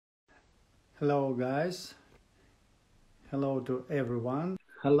Hello, guys. Hello to everyone.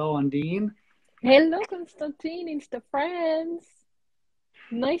 Hello, Andine. Hello, Constantine, Insta friends.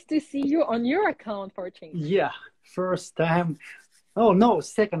 Nice to see you on your account for a change. Yeah, first time. Oh, no,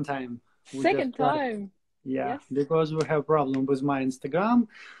 second time. We just Second tried. time. Yeah, Yes. because we have problem with my Instagram.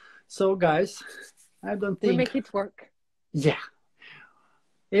 So, guys, I don't We think. make it work. Yeah,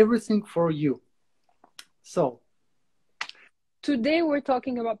 everything for you. So, Today we're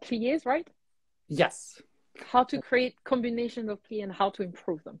talking about pliés, right? yes. How to create combinations of pliés and how to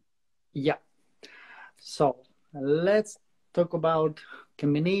improve them. Yeah. So, let's talk about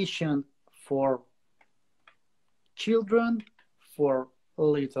combination for children, for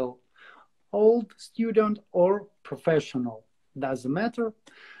little old student or professional, doesn't matter.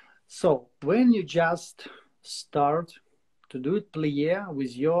 So when you just start to do it plié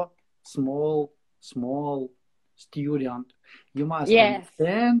with your small student, you must Yes.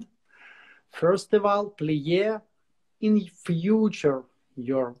 understand first of all plié in future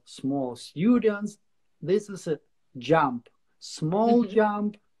your small students. This is a jump, small Mm-hmm.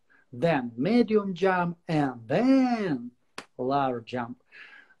 jump, then medium jump, and then large jump.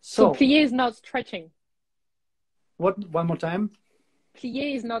 So So plié is not stretching. what? One more time.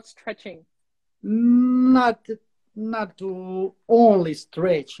 Plié is not stretching. Not not to only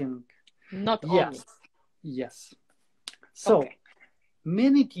stretching. Not Yes, only. yes. So Okay.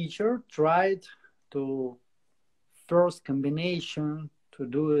 many teachers tried to first combination to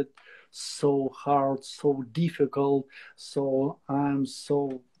do it so hard, so difficult. So I'm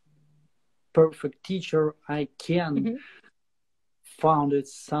so perfect teacher. I can Mm-hmm. found it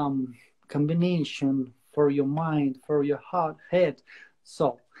some combination for your mind, for your heart, head.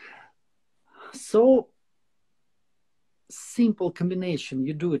 So simple combination.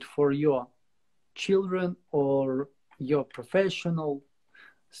 You do it for your children or your professional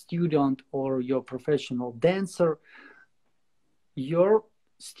student or your professional dancer, your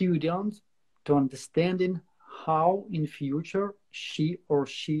student to understanding how in future she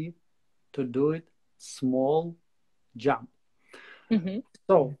to do it small jump. Mm-hmm.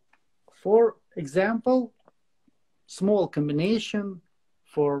 So for example, small combination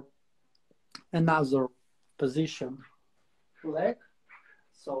for another position leg.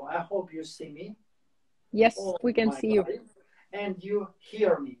 So I hope you see me Yes, all we can my see you. body and you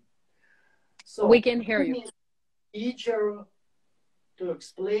hear me. We So can hear you. many teacher to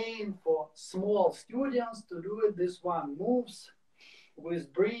explain for small students to do it this one moves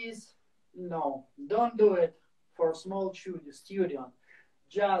with breeze. No, don't do it for small student.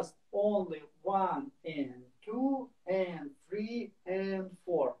 Just only 1 and 2 and 3 and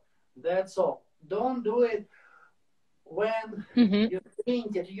 4. That's all. Don't do it when Mm-hmm. you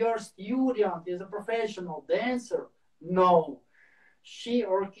think that your student is a professional dancer. No, she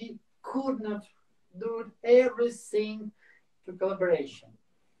or he could not do everything to collaboration.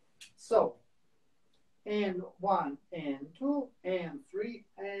 So, and 1 and 2 and 3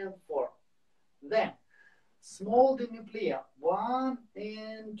 and 4. Then, small demi-plie, 1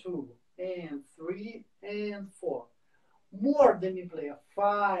 and 2 and 3 and 4. More demi-plie,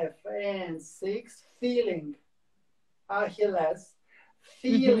 5 and 6, feeling Achilles,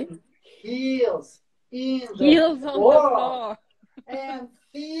 Mm-hmm. feeling heels in the Heels on the floor, floor. and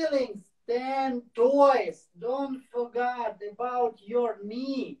feelings 10 toys. Don't forget about your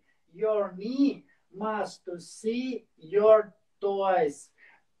knee. Your knee must to see your toys.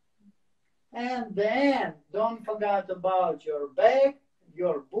 And then don't forget about your back,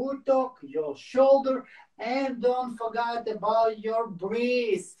 your buttock, your shoulder, and don't forget about your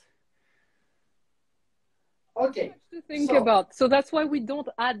breast. Too Okay, much to think so about. So that's why we don't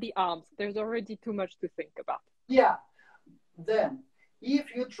add the arms. There's already too much to think about. yeah, then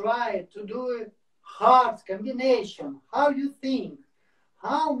if you try to do a hard combination, how you think?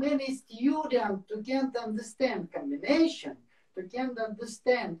 How many students to can't understand combination, to can't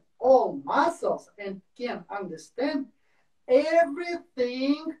understand all muscles and can understand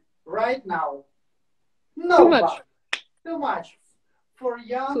everything right now? Too much. Nobody. Too much for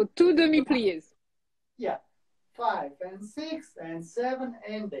young. So two demi-pliés. Yeah, 5 and 6 and 7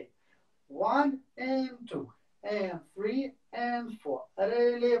 and 8. 1 and 2 and 3 and 4.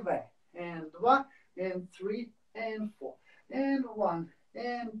 Releve. And 1 and 3 and 4. And 1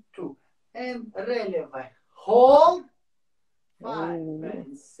 and 2 and releve. Hold. 5 Oh,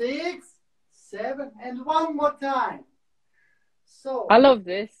 and 6, 7 and one more time. I So, love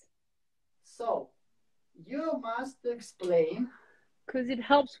this so you must explain. because it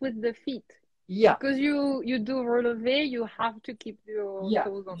helps with the feet. Yeah, Because you do relevé, you have to keep your yeah,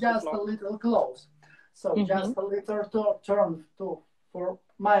 toes on the just a floor. little close. So Mm-hmm. just a little turn to for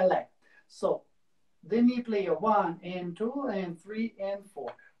my leg. So the knee player 1 and 2 and 3 and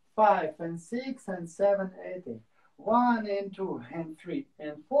 4, 5 and 6 and 7 and 8. 1 and 2 and 3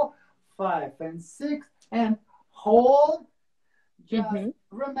 and 4, 5 and 6 and hold. Just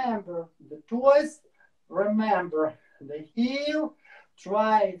remember the twist. Remember the heel.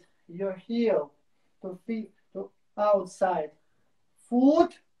 Try your heel to feet to outside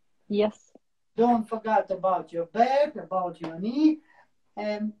foot. Yes. Don't forget about your back, about your knee.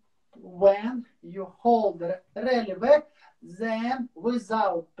 And when you hold really back, then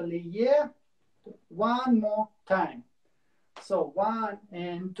without plié, one more time. So 1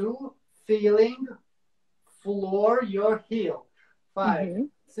 and 2, feeling floor your heel. 5,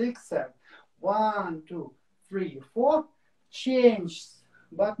 6, 7. 1, 2, 3, 4. Change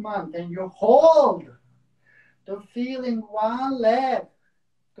back month and you hold to feeling one leg,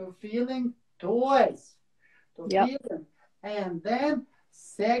 to feeling twice, to feeling, and then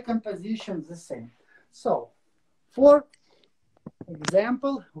second position the same. So, for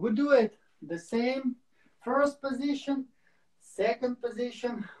example, we do it the same. First position, second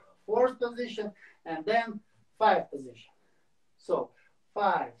position, fourth position, and then 5 position. So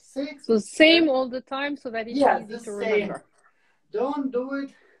 5, 6. So same all the time, so that it's easy to remember. Don't do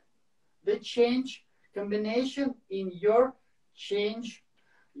it. The change combination in your change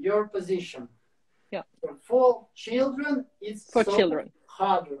your position. Yeah. For children, it's for so children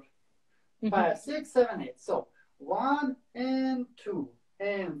harder. 5, 6, 7, 8. So 1 and 2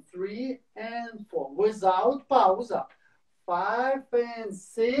 and 3 and 4 without pause. 5 and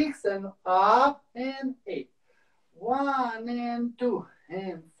 6 and up and 8. 1 and 2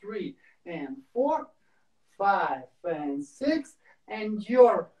 and 3 and 4, 5 and 6, and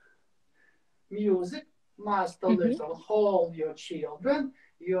your music must a little hold your children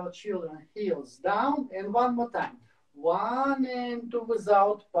heels down, and one more time. 1 and 2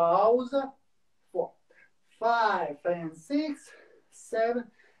 without pause. 4, 5 and 6, 7,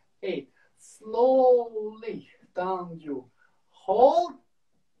 8. Slowly down you hold,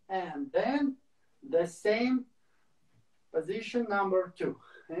 and then the same position number 2,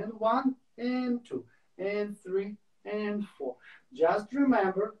 and 1 and 2 and 3 and 4. Just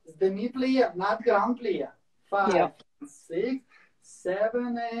remember the knee plié, not ground plié. 5, 6,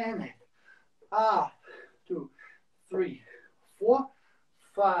 7 and 8. Up, 2, 3, 4,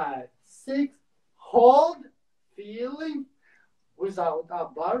 5, 6. Hold, feeling without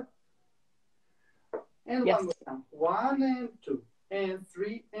up bar. And one more time. 1 and 2 and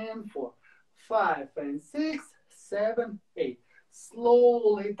 3 and 4, 5 and 6, 7, 8.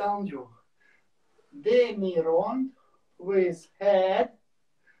 Slowly down you. Demi-rond with head.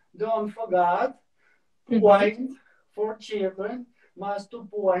 Don't forget. Point for children. Must to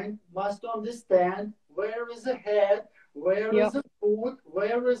point. Must to understand where is the head, where is the foot,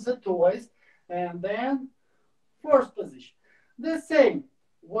 where is the toys. And then first position. The same.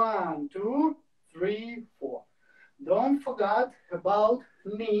 1, 2, 3, 4. Don't forget about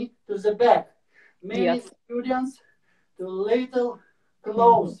knee to the back. Many students too little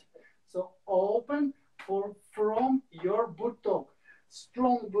close. So open from your buttock.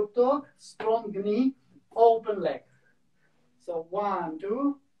 Strong buttock, strong knee, open leg. So 1,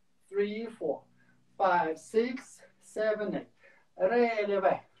 2, 3, 4, 5, 6, 7, 8. Really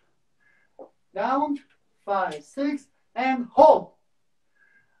back. Down, 5, 6, and hold.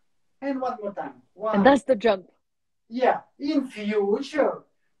 And one more time. 1. And that's the jump. Yeah, in future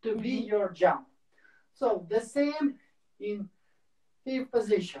to be your jump. So the same in fifth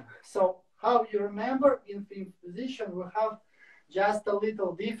position. So how you remember in fifth position, we have just a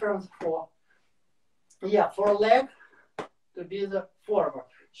little difference for leg to be the forward.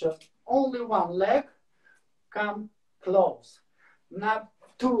 Just only one leg come close. Not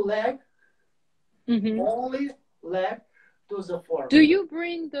 2 leg, only leg to the forward. Do you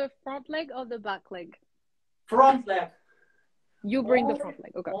bring the front leg or the back leg? Front leg. You bring the front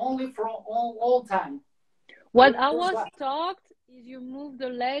leg, okay. Only from all time. What I was taught is you move the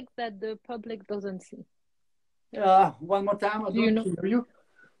leg that the public doesn't see. One more time, I don't hear you.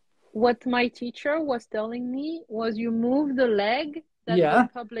 What my teacher was telling me was you move the leg that the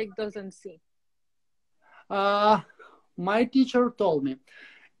public doesn't see. My teacher told me,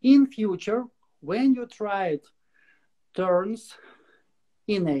 in future, when you try turns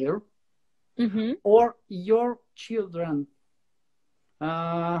in air, or your children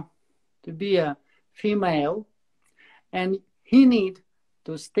to be a female, and he need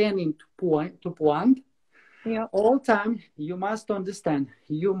to stand in point, all time you must understand,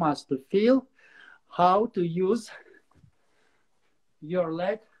 you must feel how to use your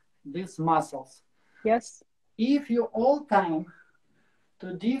leg, these muscles. Yes. If you all time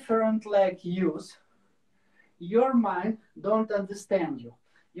to different leg use, your mind don't understand you.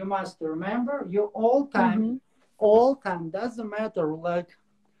 You must remember you Mm-hmm. all time, doesn't matter like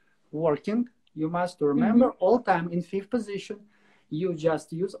working, you must Mm-hmm. remember all time in fifth position, you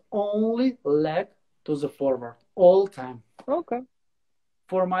just use only leg to the forward, all time. Okay.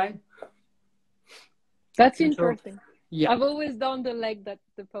 For my That's teacher, interesting. yeah. I've always done the leg that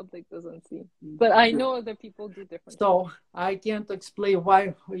the public doesn't see, but I know other people do differently. So I can't explain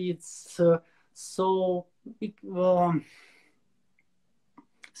why it's so um,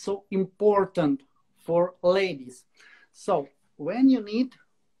 so important for ladies. So when you need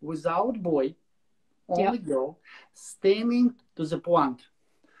without boy, Yeah. only girl, standing to the point.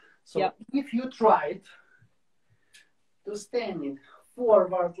 Yeah. So if you try to standing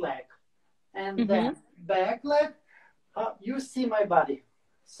forward leg and Mm-hmm. then back leg, you see my body.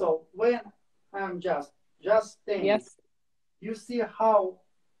 So when I'm just standing, Yes. you see how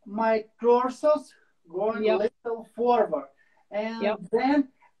my torso's going a Yep. little forward, Yep. and then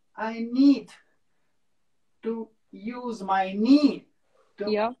I need to use my knee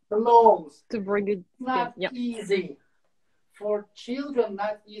to Yep. close. To bring it in. Not Yeah. easy for children.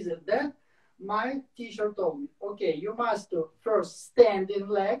 Not easy. Then my teacher told me, okay, you must do first standing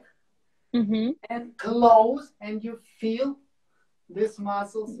leg Mm-hmm. and close, and you feel these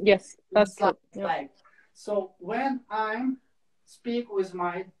muscles Yes, that's inside true. Yep. leg. So when I'm speak with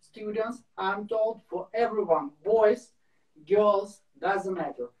my students, I'm told for everyone, boys, girls, doesn't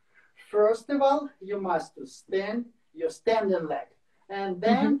matter. First of all, you must stand your standing leg, and Mm-hmm.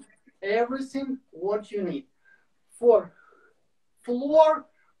 then everything what you need for floor,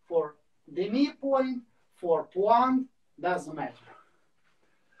 for demi point, for point, doesn't matter.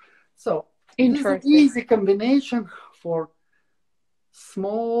 So this is an Interesting. easy combination for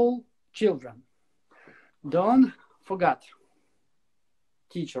small children. Don't forget,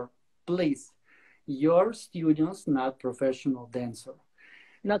 teacher, please, your students not professional dancer.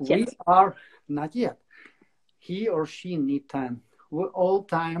 Not We yet. are not yet. He or she need time. We all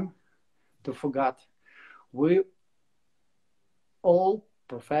time to forget. We all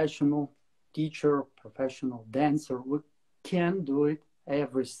professional teacher, professional dancer. We can do it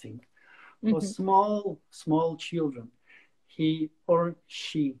everything. For Mm-hmm. small children, he or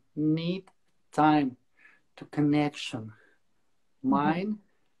she need time to connection, Mm-hmm. mind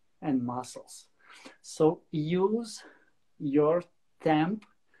and muscles. So use your temp.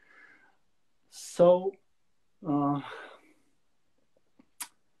 So uh,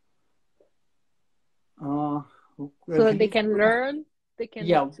 uh, So that they can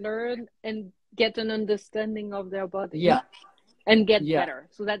yeah, learn and get an understanding of their body yeah, and get yeah. better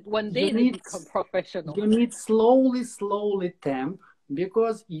so that one You day they need become professional. you need slowly temp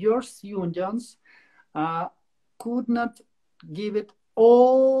because your students uh, could not give it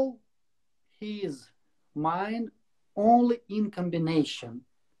all his mind only in combination.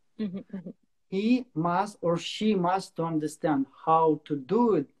 Mm-hmm. Mm-hmm. He must or she must understand how to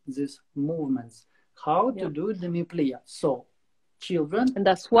do it, these movements, how to Yeah. do the plié. So, children, And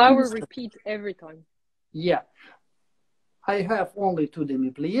that's why we understand. repeat every time. Yeah, I have only two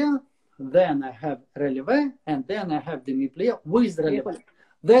demi plié, then I have relevé, and then I have demi plié with relevé.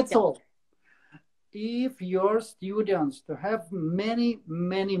 That's Yeah. all. If your students to have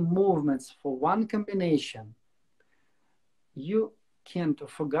many movements for one combination, you can't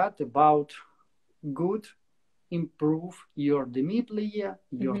forget about good improve your demi plié,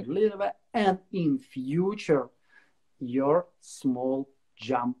 your Mm-hmm. relevé, and in future your small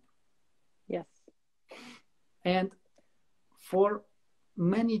jump. Yes. And for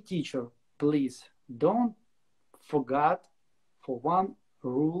many teacher, please don't forget for one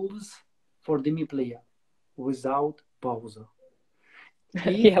rules for demi plié without pause. If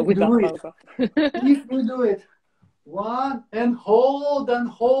Yeah, you do without it, pausa. if you do it one and hold and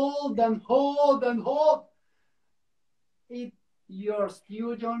hold and hold and hold, it your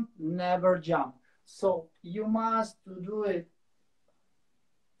student never jump. So you must do it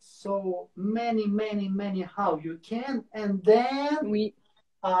so many how you can, and then We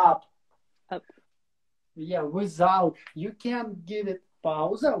up. up, Yeah, without you can give it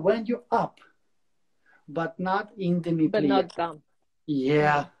pause when you up, but not in the but plie. not down. Yeah.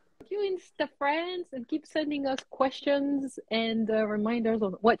 Yeah. You Insta friends and keep sending us questions and reminders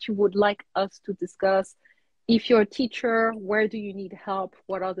on what you would like us to discuss. If you're a teacher, where do you need help?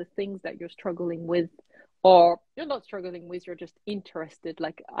 What are the things that you're struggling with? Or you're not struggling with, you're just interested.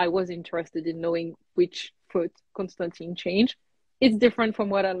 Like I was interested in knowing which foot Constantine changed. It's different from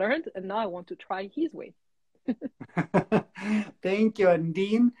what I learned, and now I want to try his way. Thank you,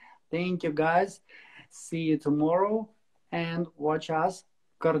 Andine. Thank you, guys. See you tomorrow and watch us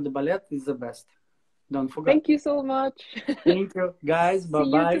Corps de Ballet is the best. Don't forget. Thank you so much. Thank you, guys. See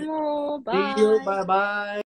you Bye-bye. tomorrow. See you. Bye. Bye-bye.